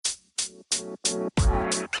Over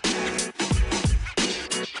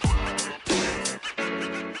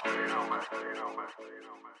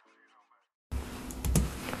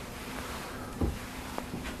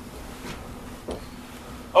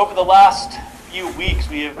the last few weeks,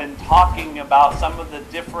 we have been talking about some of the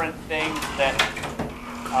different things that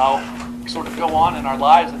sort of go on in our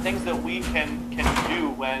lives, the things that we can do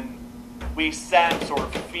when we sense or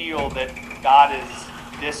feel that God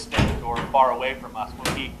is distant or far away from us,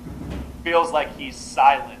 when He feels like He's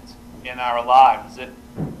silent in our lives.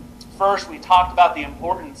 First, we talked about the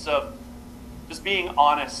importance of just being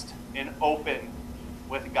honest and open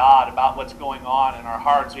with God about what's going on in our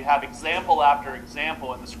hearts. We have example after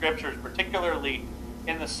example in the Scriptures, particularly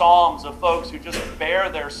in the Psalms, of folks who just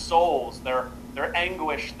bare their souls, their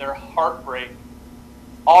anguish, their heartbreak,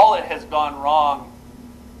 all that has gone wrong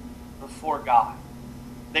before God.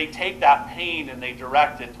 They take that pain and they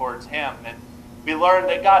direct it towards Him. And we learn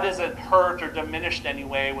that God isn't hurt or diminished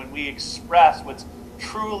anyway when we express what's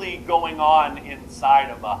truly going on inside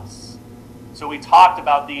of us. So we talked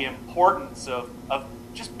about the importance of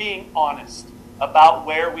just being honest about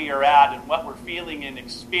where we are at and what we're feeling and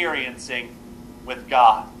experiencing with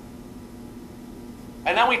God.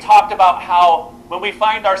 And then we talked about how when we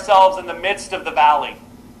find ourselves in the midst of the valley,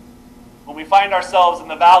 when we find ourselves in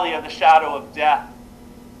the valley of the shadow of death,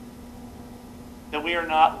 that we are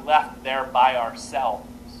not left there by ourselves.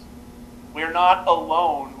 We are not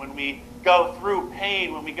alone when we go through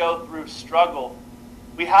pain, when we go through struggle.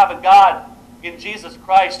 We have a God in Jesus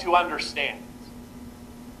Christ who understands.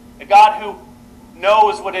 A God who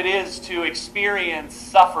knows what it is to experience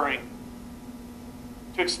suffering,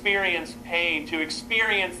 to experience pain, to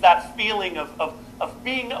experience that feeling of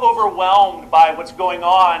being overwhelmed by what's going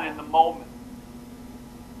on in the moment.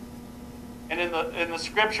 And in the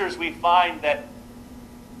Scriptures we find that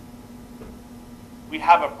we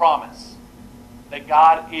have a promise that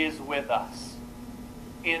God is with us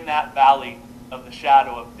in that valley of the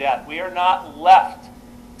shadow of death. We are not left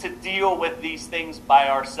to deal with these things by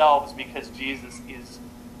ourselves because Jesus is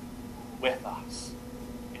with us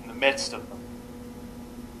in the midst of them.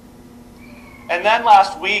 And then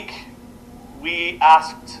last week, we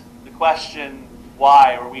asked the question,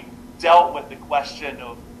 why? Or we dealt with the question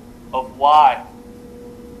of why.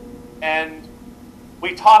 And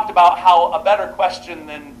we talked about how a better question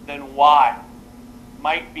than why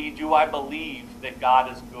might be, do I believe that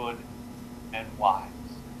God is good and wise?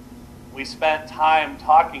 We spent time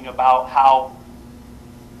talking about how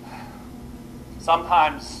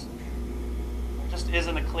sometimes there just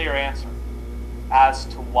isn't a clear answer as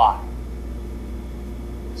to why.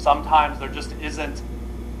 Sometimes there just isn't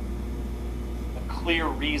a clear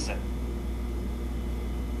reason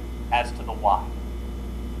as to the why.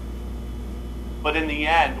 But in the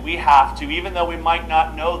end, we have to, even though we might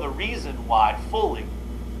not know the reason why fully,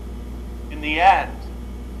 in the end,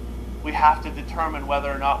 we have to determine whether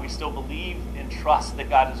or not we still believe and trust that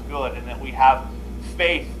God is good and that we have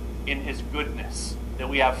faith in His goodness, that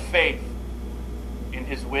we have faith in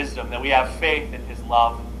His wisdom, that we have faith in His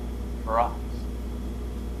love for us.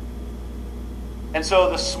 And so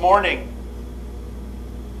this morning,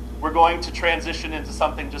 we're going to transition into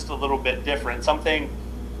something just a little bit different, something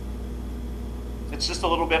that's just a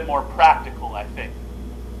little bit more practical, I think.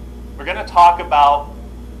 We're going to talk about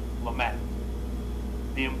lament,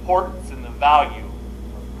 the importance and the value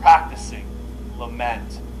of practicing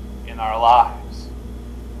lament in our lives.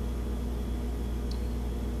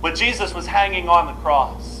 When Jesus was hanging on the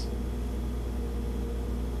cross,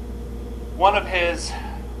 one of His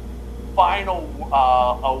final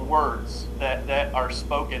words that are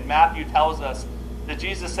spoken, Matthew tells us that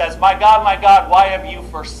Jesus says, my God, why have you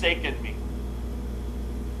forsaken me?"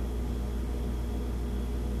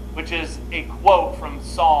 Which is a quote from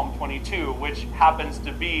Psalm 22, which happens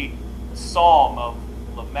to be a psalm of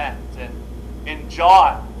lament. And in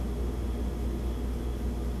John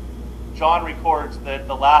records that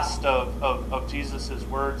the last of Jesus'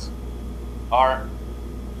 words are,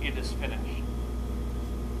 "It is finished."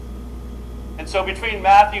 And so between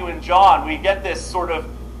Matthew and John, we get this sort of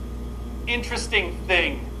interesting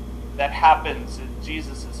thing that happens in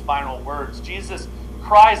Jesus' final words. Jesus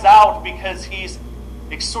cries out because He's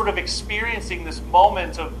sort of experiencing this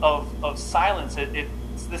moment of silence.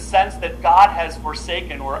 It's the sense that God has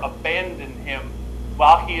forsaken or abandoned Him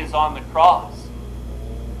while He is on the cross.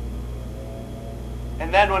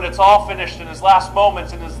 And then when it's all finished, in His last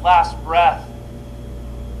moments, in His last breath,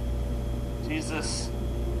 Jesus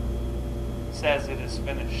says it is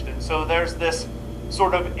finished. And so there's this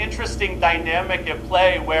sort of interesting dynamic at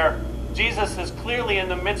play where Jesus is clearly in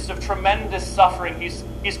the midst of tremendous suffering.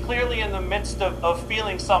 He's clearly in the midst of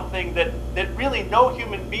feeling something that really no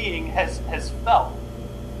human being has felt.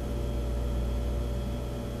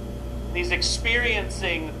 He's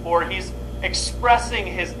experiencing, or he's expressing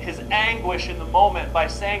his anguish in the moment by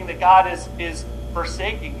saying that God is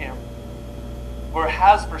forsaking him, or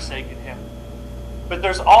has forsaken him. But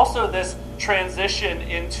there's also this transition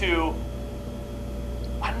into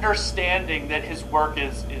understanding that his work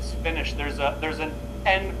is finished. There's an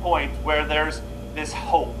end point where there's this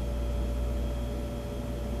hope.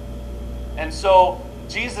 And so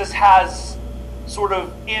Jesus has sort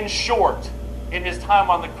of, in short, in his time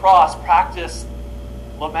on the cross, practiced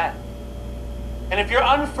lament. And if you're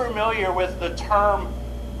unfamiliar with the term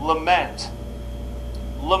lament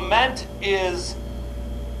is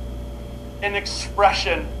an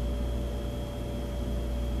expression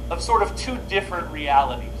of sort of two different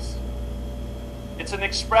realities. It's an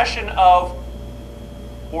expression of,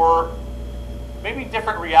 or maybe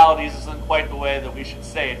different realities isn't quite the way that we should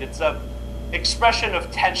say it. It's an expression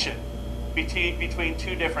of tension between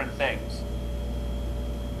two different things.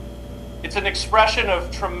 It's an expression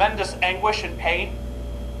of tremendous anguish and pain,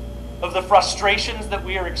 of the frustrations that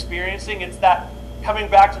we are experiencing. It's that coming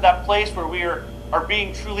back to that place where we are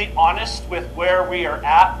being truly honest with where we are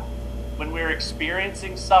at when we're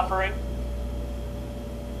experiencing suffering.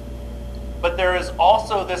 But there is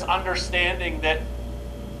also this understanding that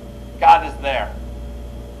God is there.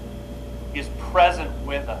 He is present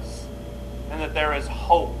with us, and that there is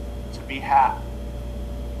hope to be had.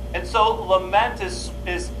 And so lament is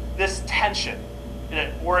this tension,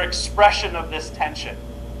 or expression of this tension.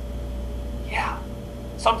 Yeah,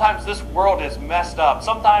 sometimes this world is messed up.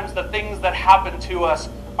 Sometimes the things that happen to us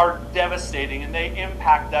are devastating, and they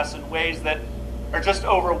impact us in ways that are just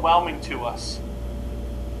overwhelming to us.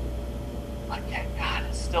 But yet God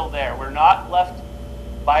is still there. We're not left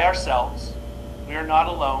by ourselves. We are not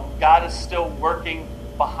alone. God is still working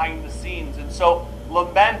behind the scenes. And so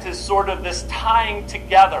lament is sort of this tying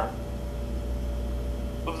together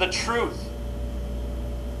of the truth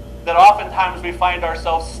that oftentimes we find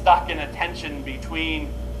ourselves stuck in a tension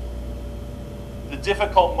between the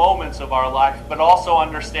difficult moments of our life, but also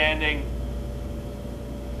understanding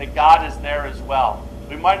that God is there as well.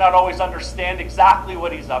 We might not always understand exactly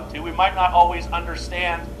what he's up to. We might not always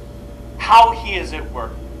understand how he is at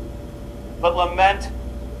work. But lament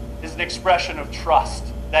is an expression of trust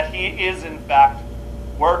that he is in fact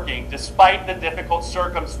working despite the difficult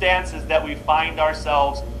circumstances that we find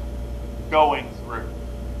ourselves going through.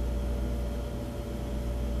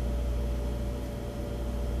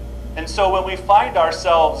 And so when we find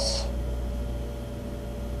ourselves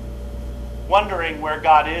wondering where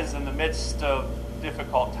God is in the midst of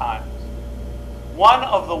difficult times, one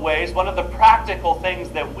of the practical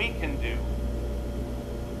things that we can do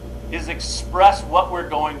is express what we're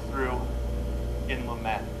going through in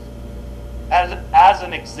lament. As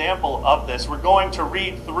an example of this, we're going to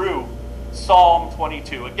read through Psalm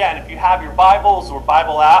 22. Again, if you have your Bibles or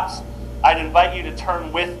Bible apps, I'd invite you to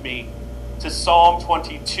turn with me to Psalm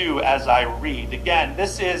 22 as I read. Again,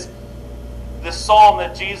 this is the psalm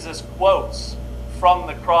that Jesus quotes from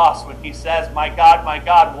the cross when he says, my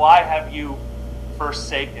God, why have you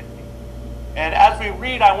forsaken me?" And as we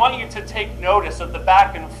read, I want you to take notice of the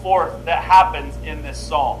back and forth that happens in this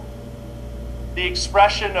psalm. The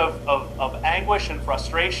expression of anguish and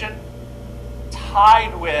frustration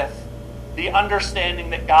tied with the understanding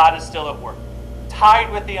that God is still at work.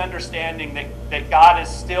 Tied with the understanding that God is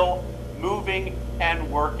still moving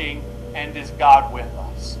and working, and is God with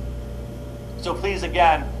us. So please,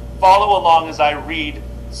 again, follow along as I read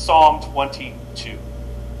Psalm 22.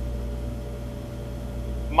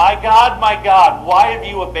 My God, why have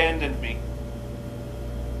you abandoned me?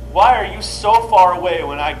 Why are you so far away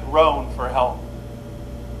when I groan for help?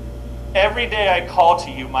 Every day I call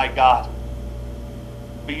to you, my God,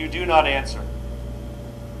 but you do not answer.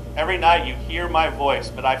 Every night you hear my voice,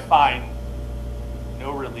 but I find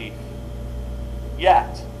no relief.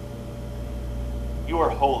 Yet, you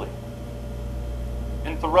are holy,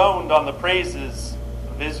 enthroned on the praises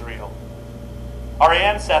of Israel. Our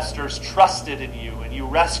ancestors trusted in you, and you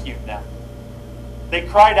rescued them. They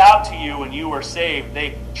cried out to you, and you were saved.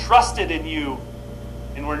 They trusted in you,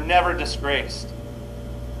 and were never disgraced.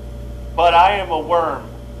 But I am a worm,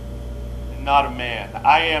 and not a man.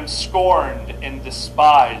 I am scorned and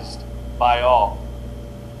despised by all.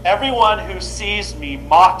 Everyone who sees me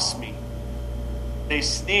mocks me. They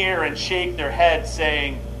sneer and shake their heads,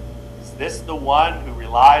 saying, "Is this the one who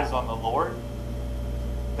relies on the Lord?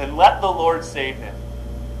 Then let the Lord save him.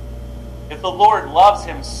 If the Lord loves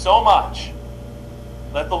him so much,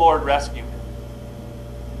 Let the Lord rescue him.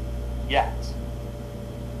 Yet,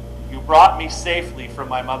 you brought me safely from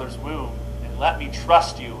my mother's womb, and let me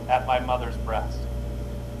trust you at my mother's breast.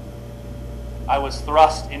 I was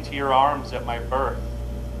thrust into your arms at my birth.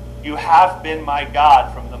 You have been my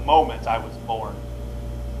God from the moment I was born.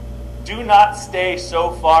 Do not stay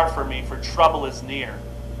so far from me, for trouble is near,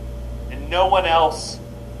 and no one else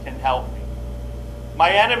can help me.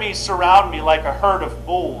 My enemies surround me like a herd of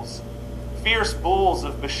bulls. Fierce bulls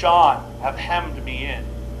of Bashan have hemmed me in.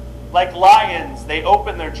 Like lions, they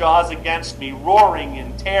open their jaws against me, roaring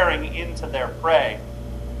and tearing into their prey.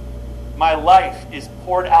 My life is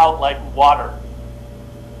poured out like water,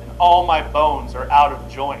 and all my bones are out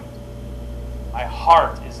of joint. My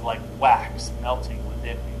heart is like wax melting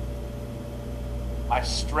within me. My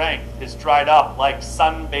strength is dried up like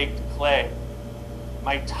sun-baked clay.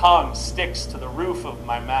 My tongue sticks to the roof of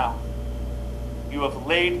my mouth. You have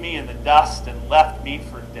laid me in the dust and left me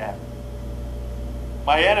for dead.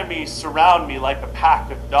 My enemies surround me like a pack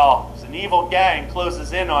of dogs. An evil gang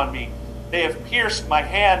closes in on me. They have pierced my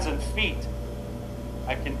hands and feet.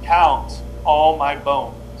 I can count all my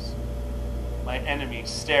bones. My enemies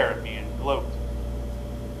stare at me and gloat.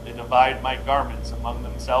 They divide my garments among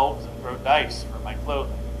themselves and throw dice for my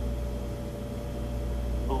clothing.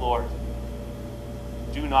 The Lord,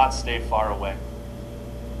 do not stay far away.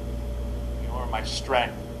 You are my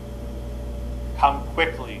strength. Come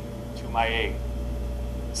quickly to my aid.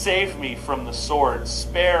 Save me from the sword.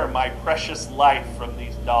 Spare my precious life from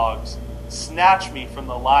these dogs. Snatch me from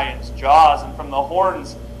the lion's jaws and from the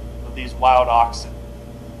horns of these wild oxen.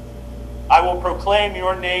 I will proclaim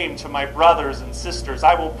your name to my brothers and sisters.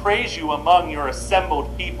 I will praise you among your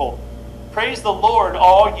assembled people. Praise the Lord,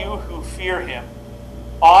 all you who fear him.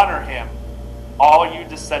 Honor him, all you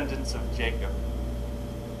descendants of Jacob.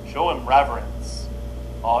 Show him reverence,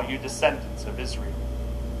 all you descendants of Israel.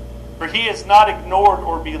 For he has not ignored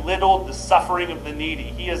or belittled the suffering of the needy.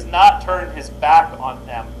 He has not turned his back on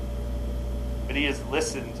them, but he has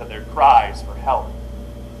listened to their cries for help.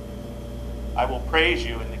 I will praise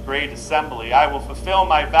you in the great assembly. I will fulfill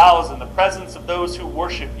my vows in the presence of those who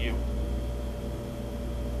worship you.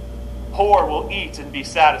 Poor will eat and be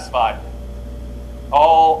satisfied.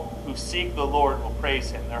 All who seek the Lord will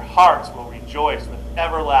praise him. Their hearts will rejoice with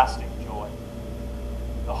everlasting joy.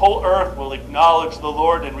 The whole earth will acknowledge the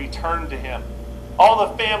Lord and return to him. All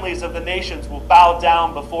the families of the nations will bow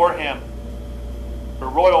down before him. For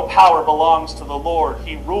royal power belongs to the Lord.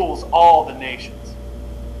 He rules all the nations.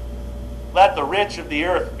 Let the rich of the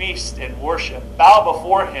earth feast and worship. Bow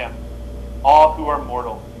before him, all who are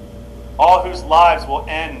mortal, all whose lives will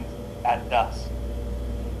end at dusk.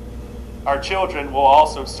 Our children will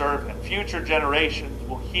also serve him. Future generations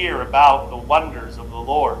will hear about the wonders of the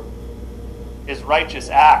Lord. His righteous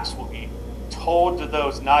acts will be told to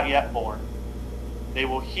those not yet born. They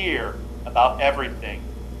will hear about everything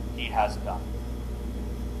he has done.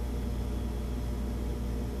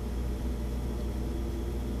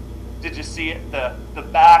 Did you see it? The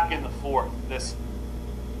back and the forth, this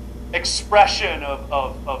expression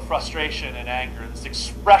of frustration and anger, this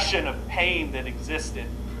expression of pain that existed.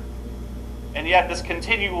 And yet this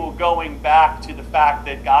continual going back to the fact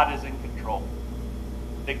that God is in control,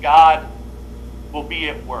 that God will be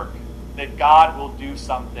at work, that God will do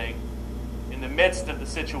something in the midst of the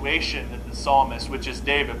situation that the psalmist, which is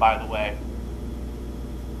David, by the way,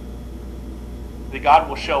 that God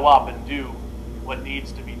will show up and do what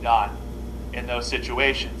needs to be done in those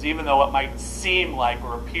situations, even though it might seem like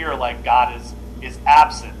or appear like God is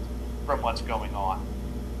absent from what's going on.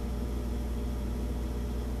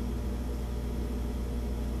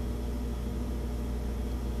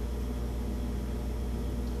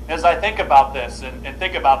 As I think about this and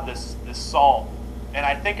think about this psalm, and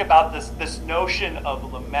I think about this notion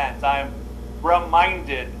of lament, I'm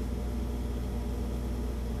reminded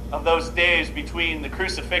of those days between the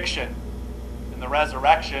crucifixion and the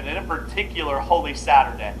resurrection, and in particular, Holy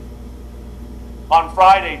Saturday. On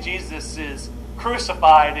Friday, Jesus is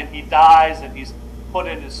crucified and he dies and he's put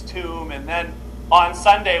in his tomb. And then on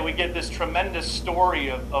Sunday, we get this tremendous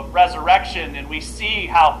story of resurrection, and we see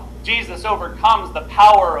how Jesus overcomes the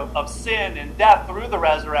power of sin and death through the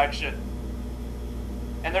resurrection.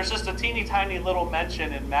 And there's just a teeny tiny little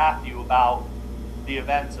mention in Matthew about the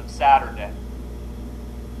events of Saturday.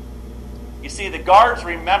 You see, the guards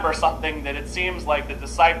remember something that it seems like the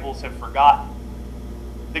disciples have forgotten.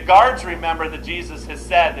 The guards remember that Jesus has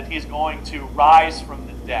said that he's going to rise from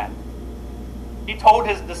the dead. He told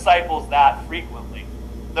his disciples that frequently,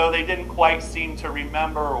 though they didn't quite seem to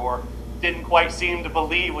remember or didn't quite seem to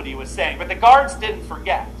believe what he was saying. But the guards didn't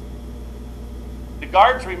forget. The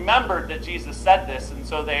guards remembered that Jesus said this, and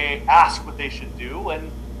so they asked what they should do,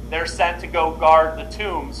 and they're sent to go guard the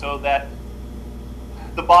tomb so that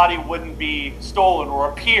the body wouldn't be stolen or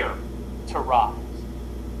appear to rise.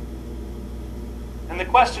 And the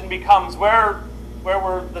question becomes, where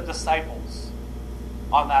were the disciples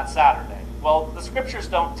on that Saturday? Well, the scriptures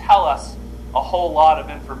don't tell us a whole lot of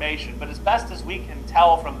information, but as best as we can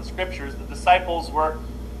tell from the scriptures, the disciples were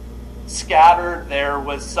scattered. There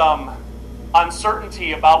was some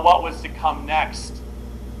uncertainty about what was to come next.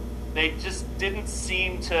 They just didn't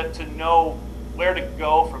seem to know where to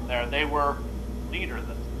go from there. They were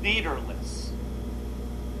leaderless.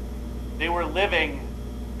 They were living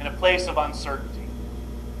in a place of uncertainty.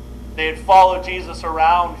 They had followed Jesus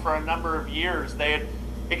around for a number of years. They had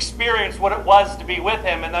experienced what it was to be with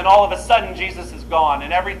him, and then all of a sudden Jesus is gone,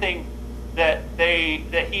 and everything that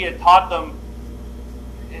he had taught them,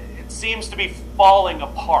 it seems to be falling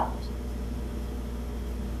apart.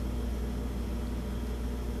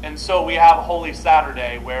 And so we have Holy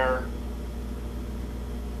Saturday where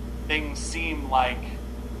things seem like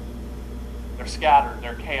they're scattered,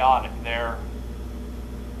 they're chaotic,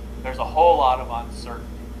 there's a whole lot of uncertainty.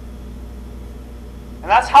 And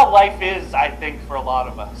that's how life is, I think, for a lot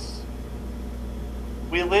of us.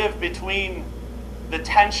 We live between the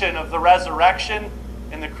tension of the resurrection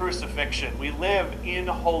and the crucifixion. We live in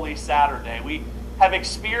Holy Saturday. We have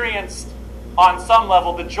experienced, on some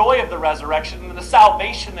level, the joy of the resurrection and the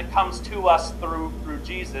salvation that comes to us through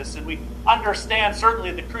Jesus. And we understand, certainly,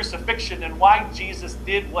 the crucifixion and why Jesus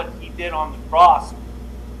did what he did on the cross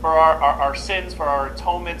for our sins, for our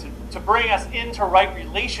atonement, and to bring us into right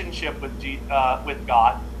relationship with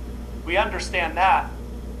God. We understand that.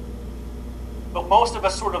 But most of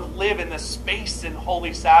us sort of live in this space in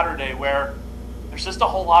Holy Saturday where there's just a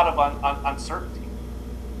whole lot of uncertainty.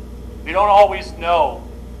 We don't always know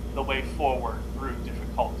the way forward through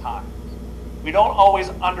difficult times. We don't always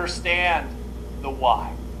understand the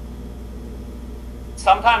why.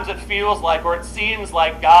 Sometimes it feels like, or it seems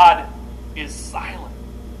like, God is silent.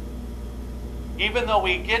 Even though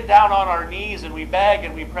we get down on our knees and we beg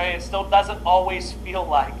and we pray, it still doesn't always feel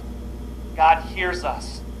like God hears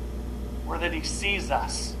us or that he sees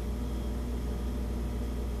us.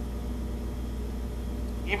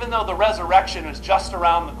 Even though the resurrection is just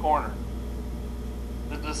around the corner,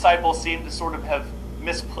 the disciples seem to sort of have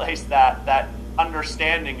misplaced that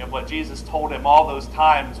understanding of what Jesus told him all those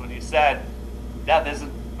times when he said, death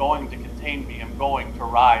isn't going to contain me, I'm going to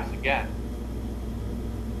rise again.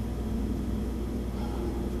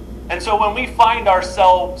 And so when we find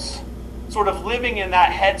ourselves sort of living in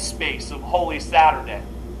that headspace of Holy Saturday,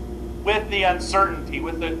 with the uncertainty,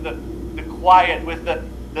 with the quiet, with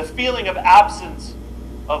the feeling of absence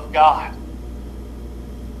of God,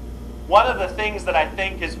 one of the things that I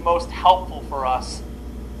think is most helpful for us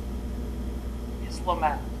is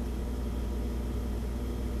lament.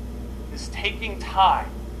 Is taking time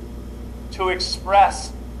to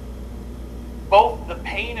express both the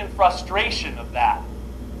pain and frustration of that,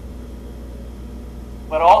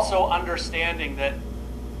 but also understanding that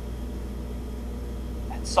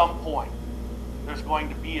at some point there's going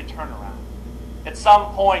to be a turnaround. At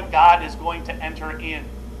some point God is going to enter in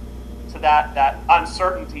to that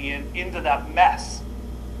uncertainty and into that mess,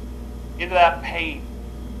 into that pain.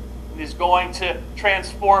 And he's going to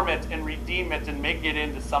transform it and redeem it and make it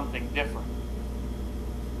into something different.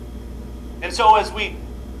 And so as we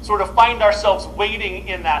sort of find ourselves waiting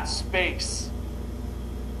in that space,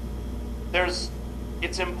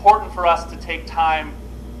 it's important for us to take time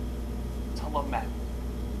to lament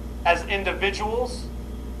as individuals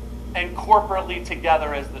and corporately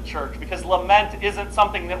together as the church, because lament isn't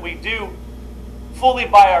something that we do fully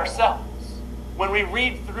by ourselves. When we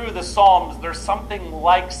read through the Psalms, there's something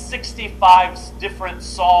like 65 different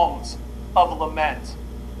psalms of lament,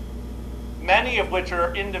 many of which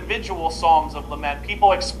are individual psalms of lament,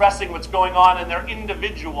 people expressing what's going on in their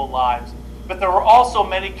individual lives. But there were also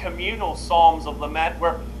many communal psalms of lament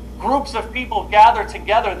where groups of people gather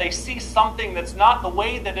together. They see something that's not the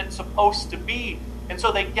way that it's supposed to be. And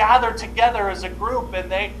so they gather together as a group and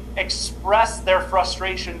they express their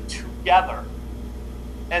frustration together.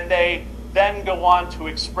 And they then go on to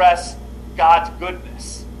express God's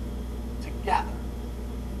goodness together.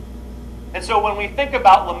 And so when we think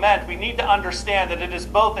about lament, we need to understand that it is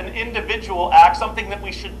both an individual act, something that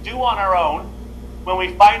we should do on our own when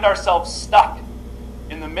we find ourselves stuck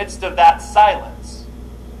in the midst of that silence.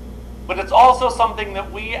 But it's also something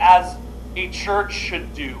that we as a church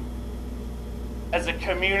should do, as a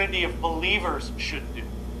community of believers should do.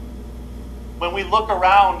 When we look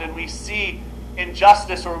around and we see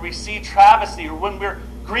injustice or we see travesty, or when we're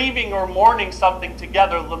grieving or mourning something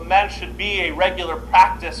together, lament should be a regular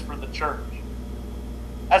practice for the church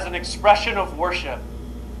as an expression of worship,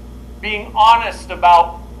 being honest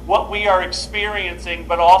about what we are experiencing,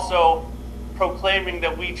 but also proclaiming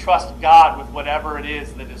that we trust God with whatever it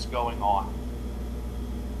is that is going on.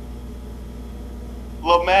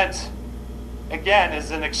 Lament, again, is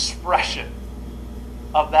an expression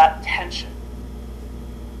of that tension.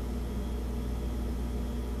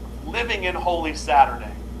 Living in Holy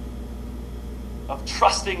Saturday, of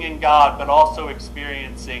trusting in God, but also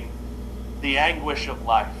experiencing the anguish of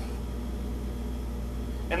life.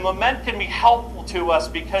 And lament can be helpful to us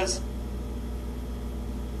because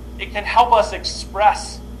it can help us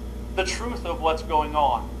express the truth of what's going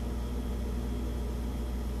on,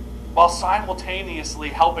 while simultaneously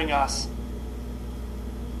helping us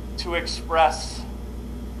to express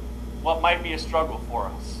what might be a struggle for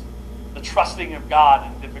us, the trusting of God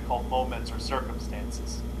in difficult moments or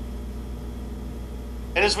circumstances.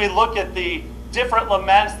 And as we look at the different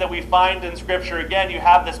laments that we find in Scripture, again, you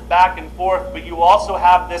have this back and forth, but you also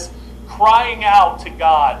have this crying out to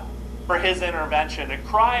God for His intervention, and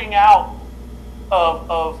crying out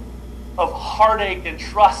of heartache and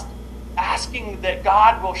trust, asking that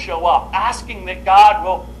God will show up, asking that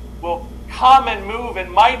God will come and move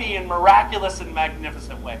in mighty and miraculous and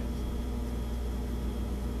magnificent ways.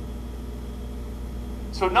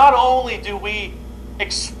 So not only do we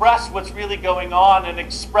express what's really going on and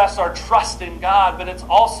express our trust in God, but it's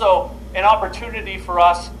also an opportunity for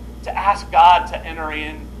us to ask God to enter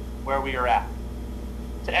in where we are at,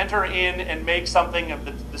 to enter in and make something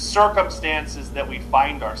of the circumstances that we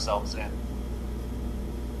find ourselves in.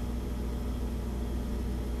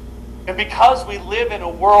 And because we live in a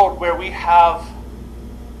world where we have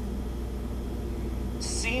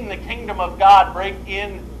seen the kingdom of God break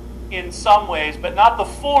in some ways, but not the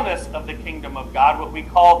fullness of the kingdom of God, what we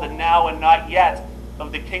call the now and not yet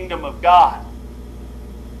of the kingdom of God,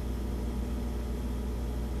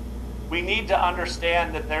 we need to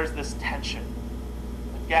understand that there's this tension,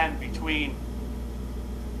 again, between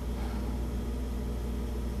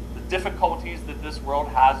the difficulties that this world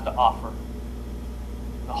has to offer,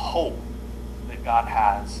 the hope that God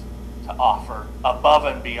has to offer above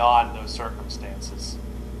and beyond those circumstances.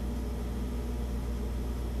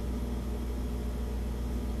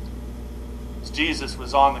 As Jesus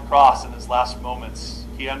was on the cross in his last moments,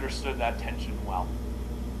 he understood that tension well.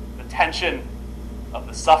 The tension of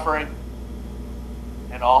the suffering,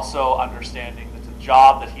 and also understanding that the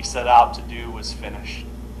job that he set out to do was finished.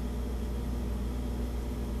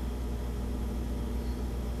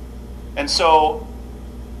 And so,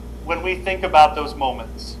 when we think about those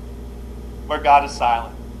moments where God is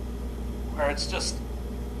silent, where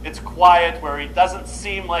it's quiet, where he doesn't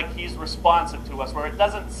seem like he's responsive to us, where it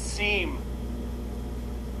doesn't seem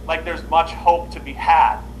like there's much hope to be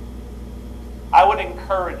had, I would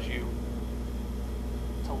encourage you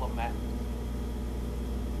to lament.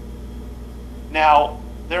 Now,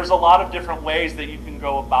 there's a lot of different ways that you can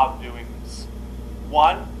go about doing this.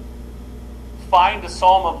 One, find a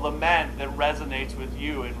psalm of lament that resonates with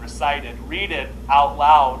you and recite it. Read it out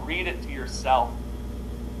loud. Read it to yourself.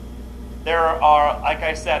 There are, like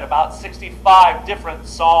I said, about 65 different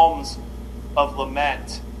psalms of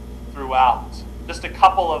lament throughout. Just a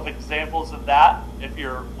couple of examples of that, if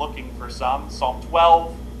you're looking for some. Psalm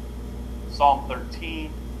 12, Psalm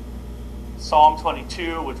 13, Psalm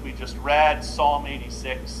 22, which we just read, Psalm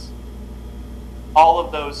 86. All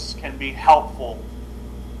of those can be helpful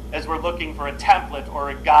as we're looking for a template or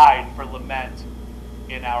a guide for lament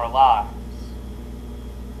in our lives.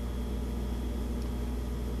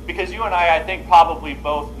 Because you and I think, probably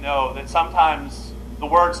both know that sometimes the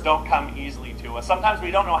words don't come easily to us. Sometimes we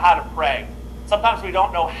don't know how to pray. Sometimes we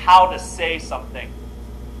don't know how to say something.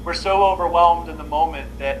 We're so overwhelmed in the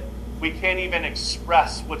moment that we can't even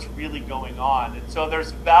express what's really going on. And so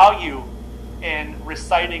there's value in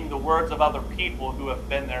reciting the words of other people who have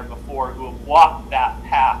been there before, who have walked that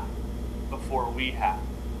path before we have.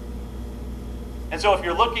 And so if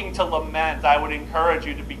you're looking to lament, I would encourage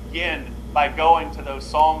you to begin by going to those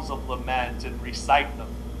psalms of lament and recite them.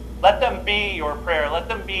 Let them be your prayer. Let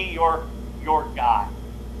them be your guide.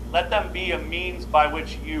 Let them be a means by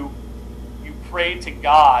which you pray to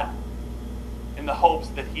God in the hopes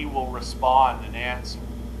that he will respond and answer.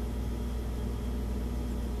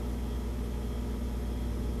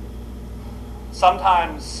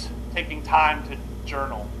 Sometimes taking time to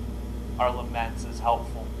journal our laments is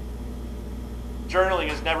helpful. Journaling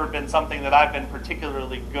has never been something that I've been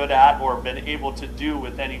particularly good at or been able to do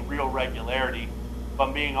with any real regularity. If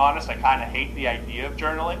I'm being honest, I kind of hate the idea of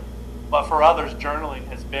journaling. But for others, journaling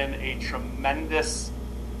has been a tremendous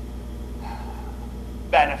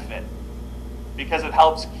benefit because it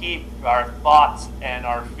helps keep our thoughts and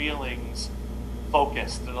our feelings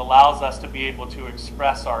focused. It allows us to be able to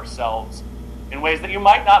express ourselves in ways that you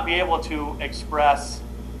might not be able to express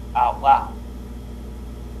out loud.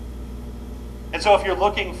 And so if you're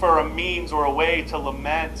looking for a means or a way to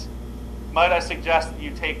lament, might I suggest that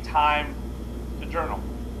you take time to journal,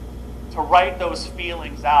 to write those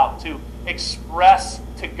feelings out, to express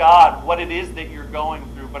to God what it is that you're going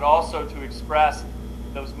through, but also to express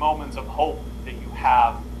those moments of hope that you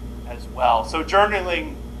have as well. So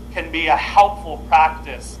journaling can be a helpful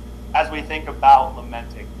practice as we think about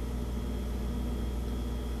lamenting.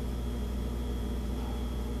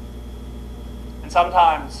 And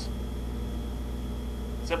sometimes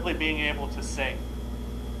simply being able to sing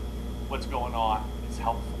what's going on is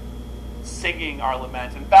helpful. Singing our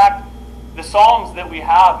lament. In fact, the Psalms that we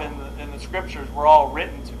have in the scriptures were all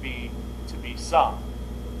written to be sung.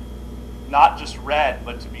 Not just read,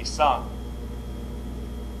 but to be sung.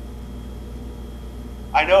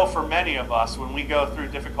 I know for many of us, when we go through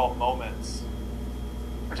difficult moments,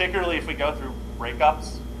 particularly if we go through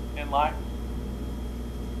breakups in life,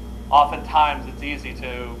 oftentimes it's easy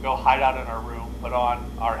to go hide out in our room, put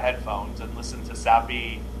on our headphones, and listen to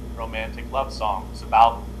sappy romantic love songs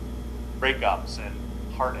about breakups and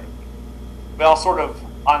heartache. We all sort of,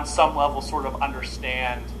 on some level, sort of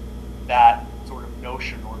understand that sort of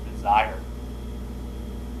notion or desire.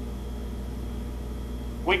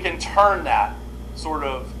 We can turn that sort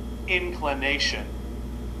of inclination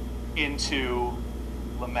into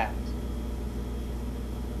lament.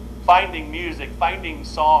 Finding music, finding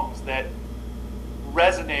songs that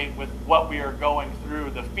resonate with what we are going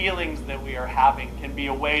through, the feelings that we are having, can be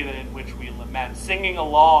a way that in which we lament. Singing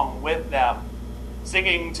along with them,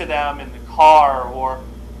 singing to them in the car or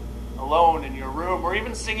alone in your room, or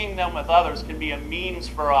even singing them with others, can be a means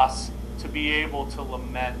for us to be able to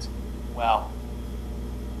lament well.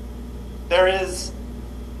 There is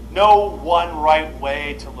no one right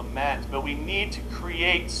way to lament, but we need to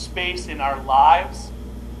create space in our lives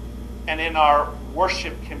and in our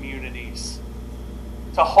worship communities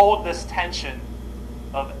to hold this tension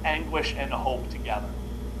of anguish and hope together.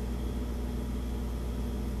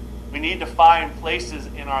 We need to find places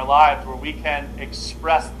in our lives where we can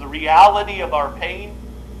express the reality of our pain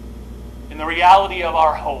and the reality of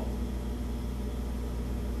our hope.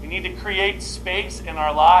 We need to create space in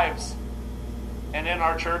our lives and in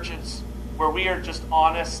our churches where we are just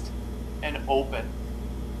honest and open.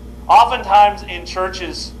 Oftentimes in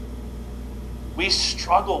churches, we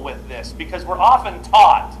struggle with this because we're often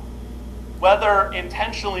taught, whether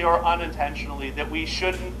intentionally or unintentionally, that we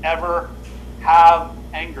shouldn't ever have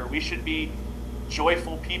anger. We should be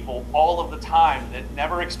joyful people all of the time, that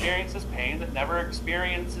never experiences pain, that never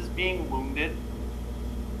experiences being wounded.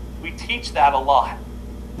 We teach that a lot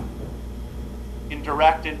in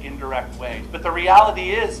direct and indirect ways. But the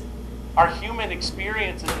reality is, our human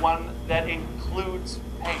experience is one that includes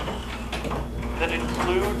pain, that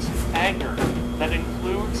includes anger, that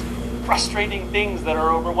includes frustrating things that are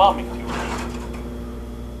overwhelming to us.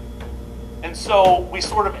 And so we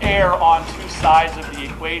sort of err on two sides of the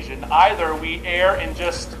equation. Either we err in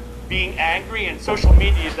just being angry, and social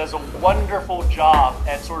media does a wonderful job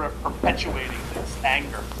at sort of perpetuating this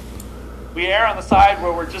anger. We err on the side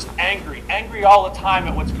where we're just angry all the time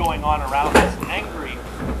at what's going on around us, angry,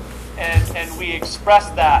 and we express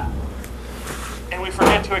that, and we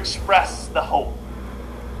forget to express the hope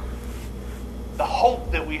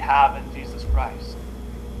that we have in Jesus Christ.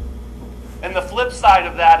 And the flip side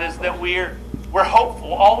of that is that we're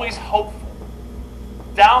hopeful, always hopeful,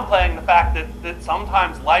 downplaying the fact that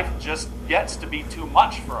sometimes life just gets to be too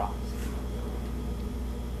much for us.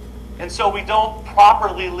 And so we don't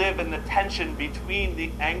properly live in the tension between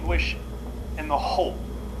the anguish and the hope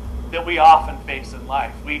that we often face in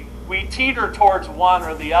life. We teeter towards one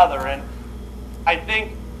or the other, and I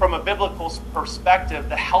think from a biblical perspective,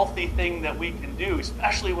 the healthy thing that we can do,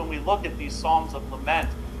 especially when we look at these Psalms of Lament,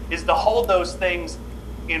 is to hold those things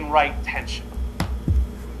in right tension.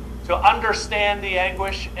 To understand the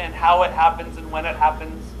anguish and how it happens and when it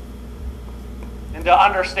happens, and to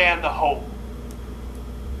understand the hope.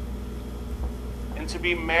 And to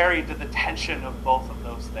be married to the tension of both of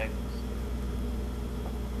those things.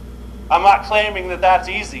 I'm not claiming that that's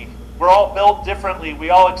easy. We're all built differently. We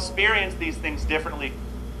all experience these things differently.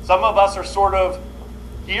 Some of us are sort of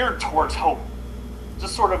geared towards hope.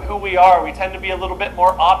 Just sort of who we are. We tend to be a little bit more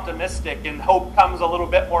optimistic, and hope comes a little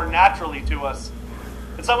bit more naturally to us.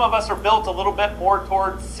 And some of us are built a little bit more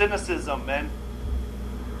towards cynicism and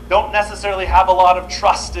don't necessarily have a lot of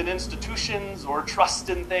trust in institutions or trust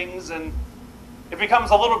in things. And It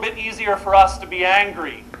becomes a little bit easier for us to be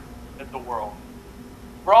angry at the world.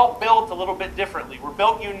 We're all built a little bit differently. We're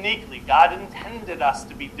built uniquely. God intended us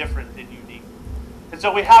to be different and unique. And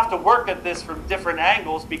so we have to work at this from different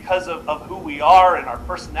angles because of who we are and our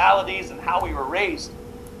personalities and how we were raised.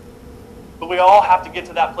 But we all have to get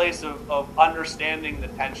to that place of understanding the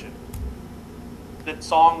tension that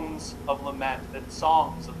songs of lament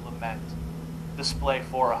display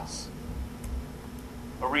for us.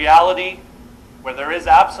 A reality where there is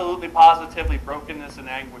absolutely positively brokenness and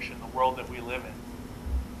anguish in the world that we live in,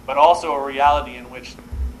 but also a reality in which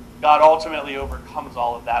God ultimately overcomes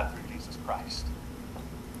all of that through Jesus Christ,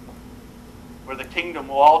 where the kingdom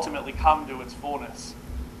will ultimately come to its fullness.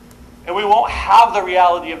 And we won't have the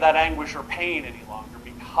reality of that anguish or pain any longer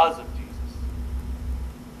because of Jesus.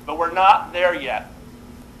 But we're not there yet.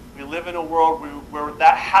 We live in a world where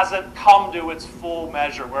that hasn't come to its full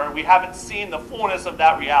measure, where we haven't seen the fullness of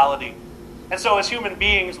that reality. And so as human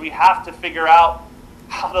beings, we have to figure out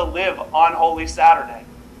how to live on Holy Saturday,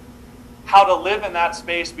 how to live in that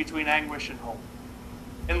space between anguish and hope.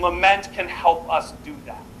 And lament can help us do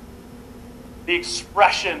that. The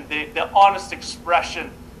expression, the honest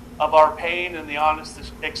expression of our pain and the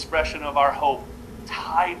honest expression of our hope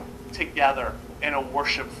tied together in a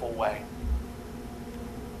worshipful way.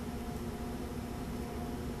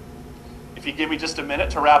 If you give me just a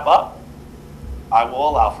minute to wrap up, I will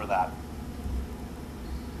allow for that.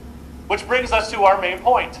 Which brings us to our main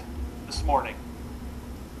point this morning.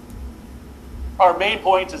 Our main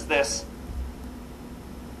point is this.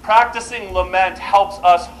 Practicing lament helps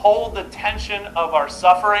us hold the tension of our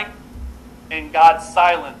suffering in God's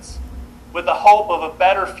silence with the hope of a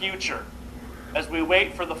better future as we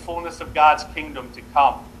wait for the fullness of God's kingdom to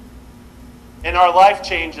come. And our life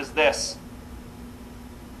change is this.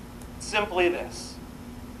 Simply this.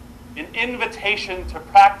 An invitation to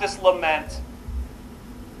practice lament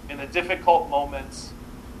in the difficult moments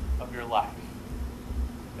of your life.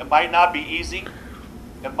 It might not be easy.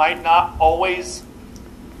 It might not always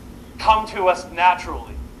come to us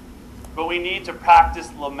naturally. But we need to practice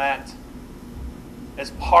lament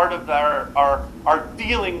as part of our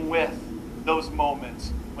dealing with those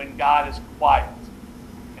moments when God is quiet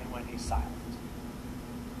and when he's silent.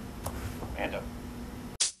 Amanda.